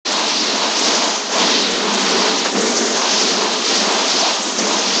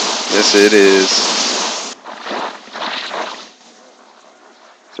Yes, it is.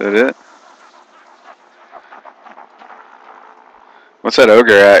 Is that it? What's that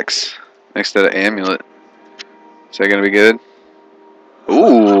ogre axe next to the amulet? Is that gonna be good?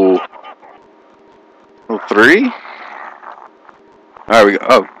 Ooh. Level 3? Alright, we go.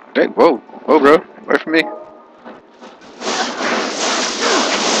 Oh, dang, whoa. Whoa, bro. Away from me.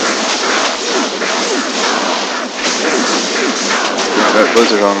 Got that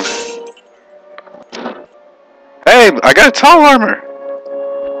blizzard on him. Hey, I got a tall armor!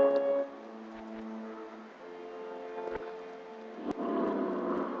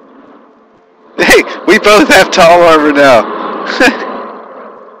 Hey, we both have tall armor now!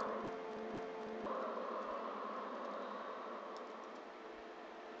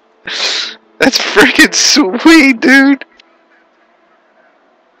 That's freaking sweet, dude!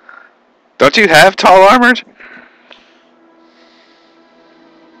 Don't you have tall armor?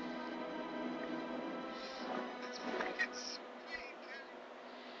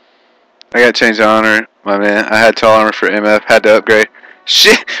 I gotta change the honor, my man. I had tall armor for MF, had to upgrade.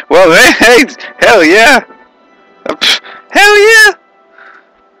 Shit! Well, man, hey, hell yeah! Hell yeah!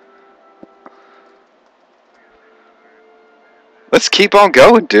 Let's keep on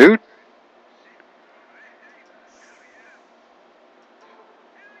going, dude.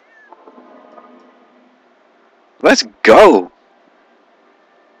 Let's go.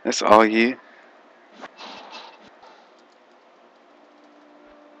 That's all you.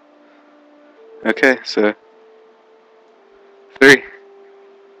 Okay, so 3.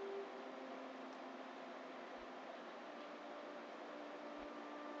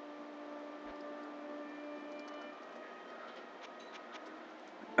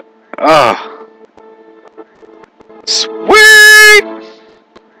 Oh, sweet!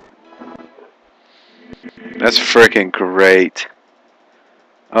 That's freaking great.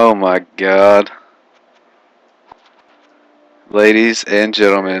 Oh my god. Ladies and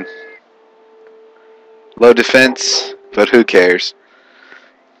gentlemen. Low defense, but who cares?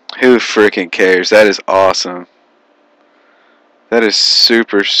 Who freaking cares? That is awesome. That is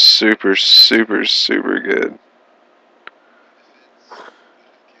super, super, super, super good.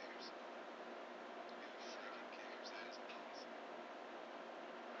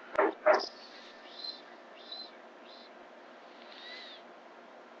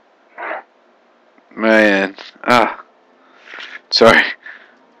 Man, sorry.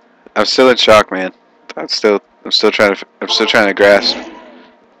 I'm still in shock, man. I'm still trying to grasp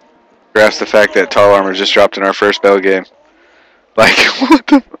the fact that tall armor just dropped in our first Bell game. Like, what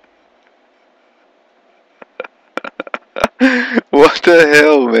the? What the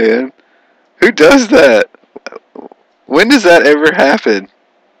hell, man? Who does that? When does that ever happen?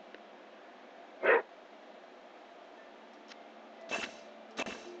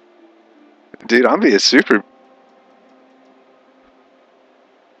 Dude, I'm being super.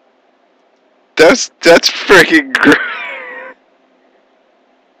 That's freaking great.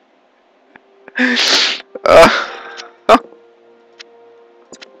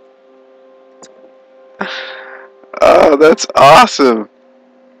 Oh, that's awesome.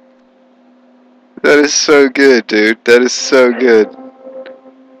 That is so good, dude. That is so good.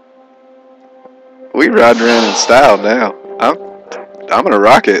 We riding around in style now. I'm gonna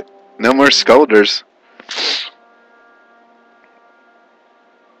rock it. No more scolders.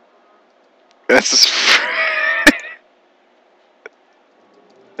 That's just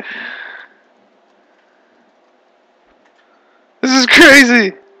this is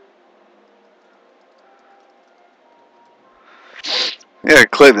crazy. Yeah,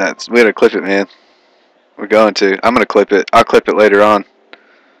 clip that. We gotta clip it, man. We're going to. I'm gonna clip it. I'll clip it later on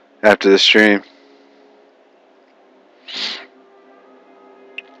after the stream.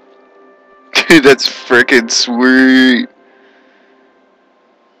 Dude, that's freaking sweet.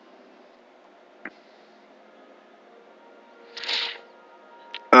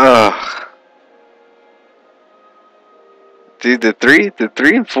 Ugh. Dude, the three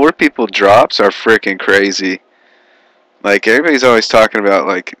and 4 people drops are freaking crazy. Like everybody's always talking about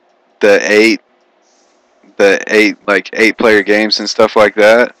like the eight like 8-player games and stuff like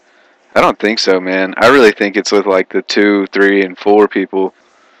that. I don't think so, man. I really think it's with like the 2, 3, and 4 people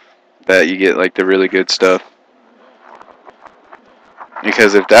that you get like the really good stuff.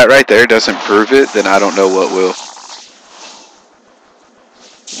 Because if that right there doesn't prove it, then I don't know what will.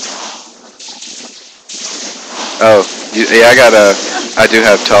 Oh, yeah, I do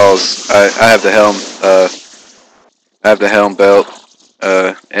have talls. I have the helm, I have the helm belt,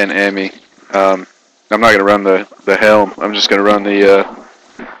 and Emmy. I'm not gonna run the helm. I'm just gonna run the,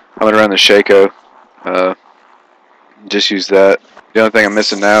 I'm gonna run the Shaco. Just use that. The only thing I'm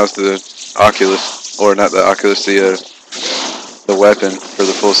missing now is the Oculus, or not the Oculus, the weapon for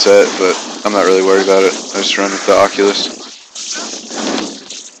the full set. But I'm not really worried about it. I just run with the Oculus.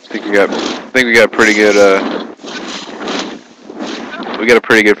 I think we got pretty good. We got a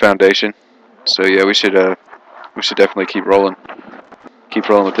pretty good foundation. So yeah, we should definitely keep rolling. Keep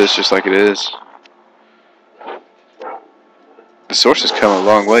rolling with this just like it is. The source has come a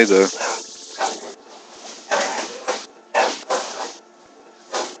long way though.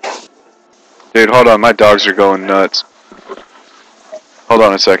 Dude, hold on, my dogs are going nuts. Hold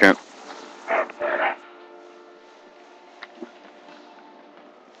on a second.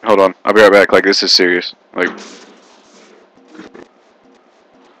 Hold on, I'll be right back. Like this is serious. Like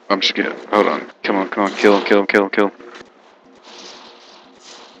I'm just kidding. Hold on. Come on, come on, kill him, kill him, kill him, kill him.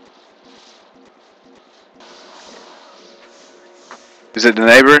 Is it the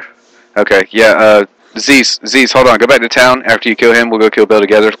neighbor? Okay, yeah. Z's, hold on. Go back to town. After you kill him, we'll go kill Bill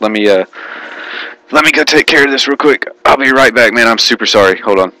together. Let me go take care of this real quick. I'll be right back, man. I'm super sorry.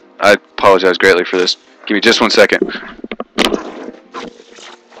 Hold on. I apologize greatly for this. Give me just 1 second.